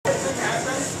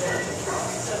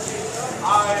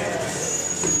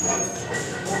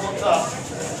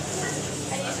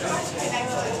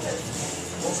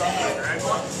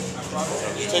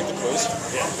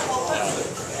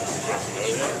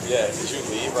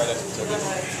right after we took it.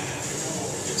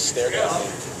 He stared at me.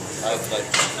 I had, like,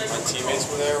 my teammates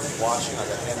were there watching. Like,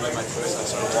 I handed him my twist and I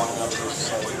started walking up to his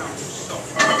side.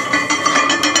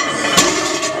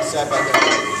 I sat back there.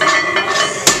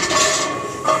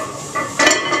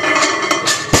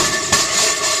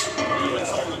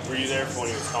 Were you there for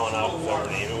when he was calling out whatever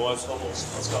name it was?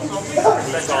 Let's go. He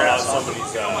was calling out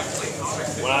somebody's,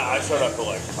 when I showed up for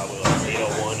like probably like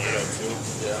 801,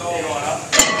 802. Yeah.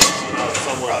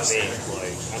 Somewhere vague,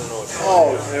 like, I don't know what.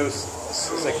 Oh, it was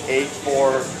like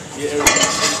 8-4. Yeah, it was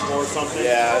 8-4 or something.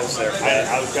 Yeah, I was there.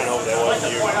 I was kind of hoping that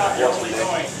wasn't you. We're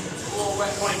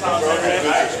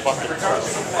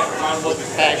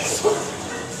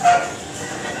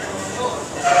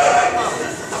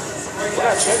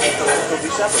not checking until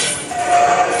December.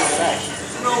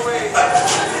 No way.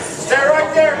 Stay right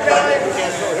there, Kelly. We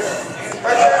can't go here.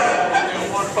 Right there.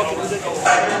 Fucking ridiculous.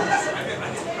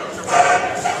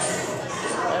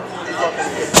 Absolutely fucking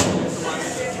ridiculous.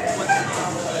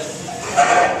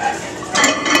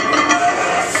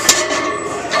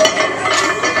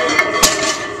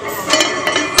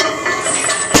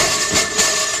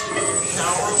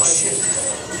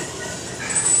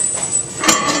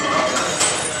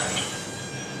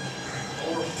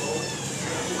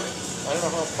 I don't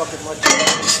know how fucking much.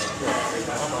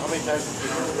 How many times did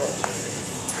you do that?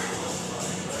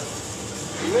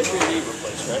 You had your knee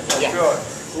replaced, right? Yeah. Good.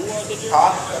 Who did you?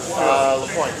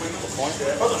 LaPointe.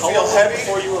 Doesn't feel heavy.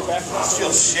 Before you were back? This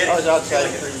feels shitty. I was outside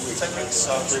 3 weeks. Technique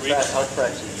sucks. 3 weeks. I was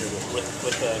practicing 3 weeks.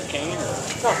 With a cane or?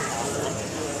 No.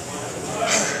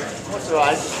 Once in a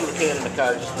while, I just threw a can in the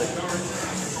car just like to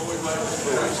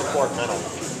support mental.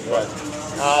 But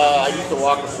I used to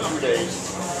walk for 2 days.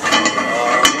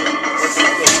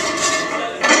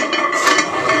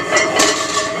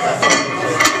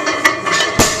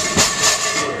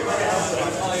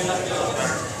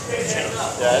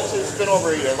 Yeah, it's been over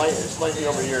a year. It's slightly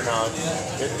over a year now.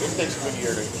 It takes a good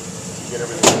year to get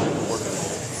everything working.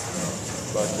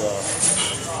 But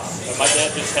My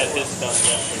dad just had his done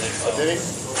yesterday. So did he?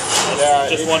 Yeah.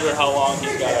 just wondering how long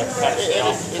he's got to stay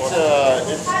off for.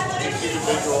 It's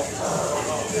individual.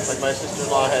 Like my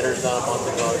sister-in-law had hers done a month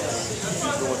ago.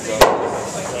 She's doing good.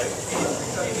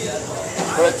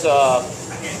 But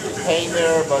it's pain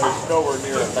there, but it's nowhere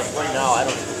near it. Like right now, I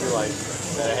don't even realize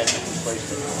that I had to replace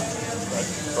it.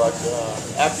 But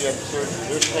after you have the surgery,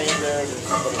 there's pain there. There's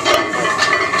somebody.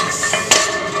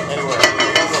 Anyway,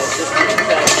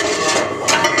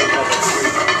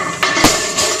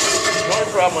 the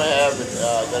only problem I have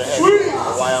that I had for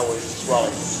a while was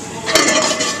swelling.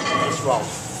 The swelling.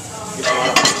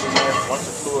 Once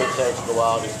the fluid starts to go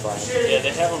out, it's fine. Yeah,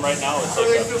 they have them right now. It's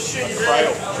like a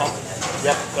cryo pump.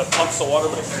 Yep. That pumps the water,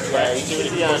 but it Yeah, he should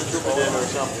be on Trupidin or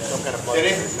some kind of blood.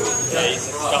 Did he? Yeah,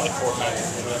 he's got like 4 times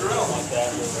something like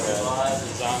that.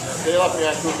 He's on. They left me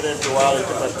on Trupidin for a while. They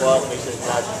took my blood and they said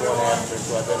not to go on aspirin,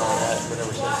 so I've been on aspirin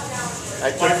ever since.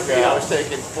 I was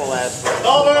taking full aspirin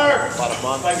for about a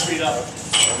month, and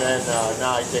then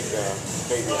now I take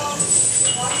baby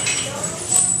aspirin.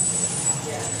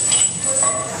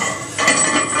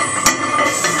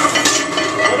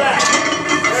 Go back.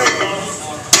 There we go.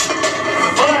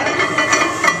 Go back.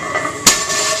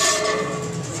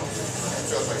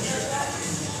 Feels like shit.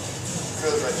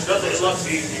 Feels like shit. Doesn't look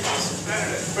easy.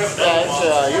 Yeah,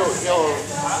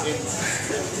 it's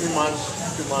in 3 months,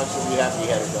 2 months, you'll be happy you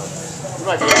had it done. You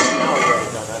might be happy now you had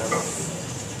it done. I don't know.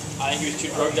 I think he was too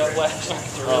drugged up last night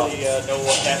to really know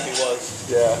what happy was.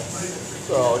 Yeah.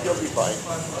 So you'll be fine.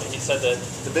 He said that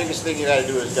The biggest thing you got to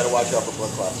do is you got to watch out for blood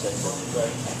clots. That's it.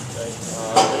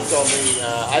 They told me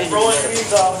I didn't even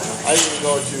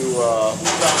go to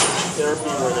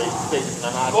therapy where they take a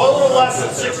hot. Go a little less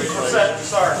than 60%.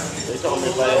 Sorry. They told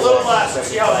me if I A little less.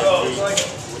 See how it goes.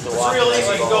 with the It's walk, real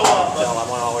easy to go up. I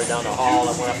went all the way down the hall.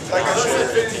 I went up to the Like I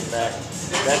said, downstairs and came back.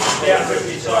 That's the Yeah, thing.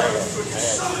 50, sorry. I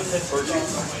had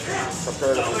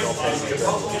comparatively no pain.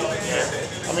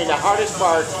 I mean, the hardest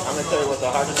part, I'm going to tell you what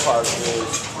the hardest part is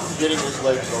getting his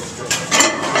legs so straight.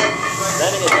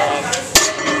 Bending it back.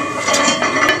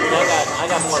 I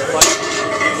got more flex.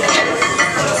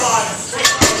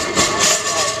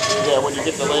 Yeah, when you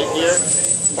get the leg here,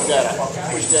 you got to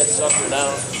push that sucker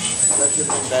down. Stretch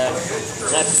everything back.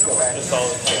 That's just all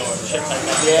the time. Shit like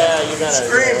that. yeah, you gotta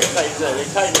they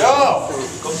tighten it up too.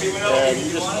 And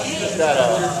you just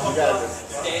gotta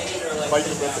bite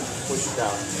the lip and push it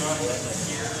down.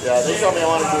 Yeah, they told me I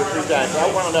wanted to do it 3 times.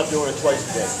 I wound up doing it twice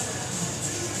a day,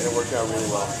 and it worked out really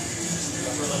well.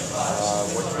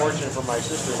 What's fortunate for my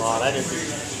sister-in-law, and I didn't think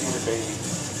she was a baby,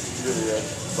 she really is,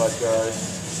 but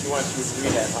she went to the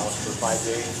rehab house for 5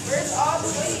 days.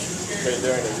 Right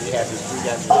there in the rehab, 3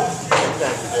 times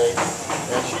a day,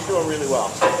 And she's doing really well.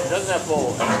 She doesn't have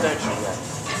full extension yet,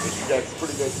 but she got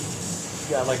pretty good.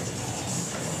 She got like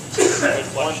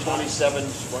 127, 128.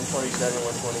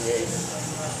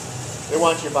 They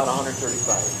want you about 135.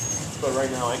 But right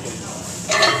now I can.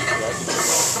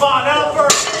 Come on, now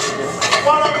first. Come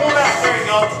on up, go back. There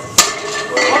you go.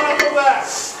 Come on up, go back.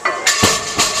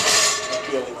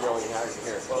 Feeling really hard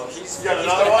here. Well, he's got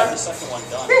another one? the second one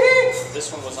done.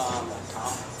 This one was on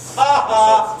comp.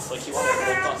 Ha Like he wanted to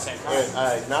both on the same time.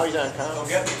 Now he's on comp. Don't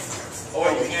get me. Oh,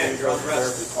 wait, you can't. You're on the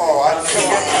rest. Oh, I didn't know.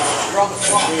 You're on the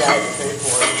clock. See, I had to pay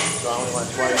for it, so I only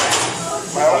went twice.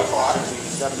 My own clock.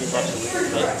 $70 a week.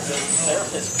 The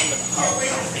therapist come to the house.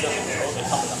 He doesn't go. They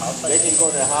come to the house. They can go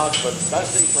to the house, but the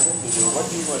best thing for him to do, what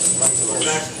he was like to learn,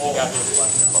 He got his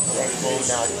left out.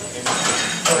 now in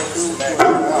 2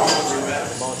 hours,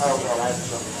 the most guys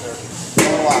from the therapy.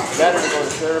 Better to go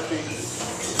to therapy,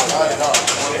 I know.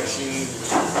 one machine,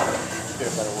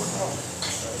 get a better workout.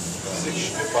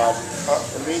 But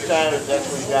in the meantime, if that's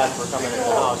what you got for coming in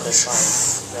the house, that's fine.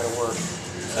 That'll work.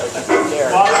 So you can there.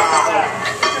 Get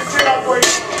your chin up for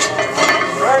you.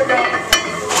 There you go.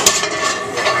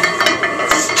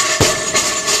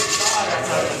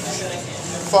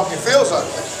 Fucking feels like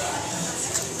it.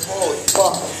 Holy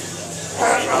fuck.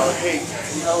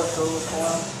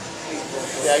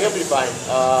 Yeah, he'll be fine.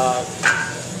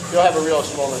 He'll have a real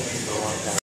swollen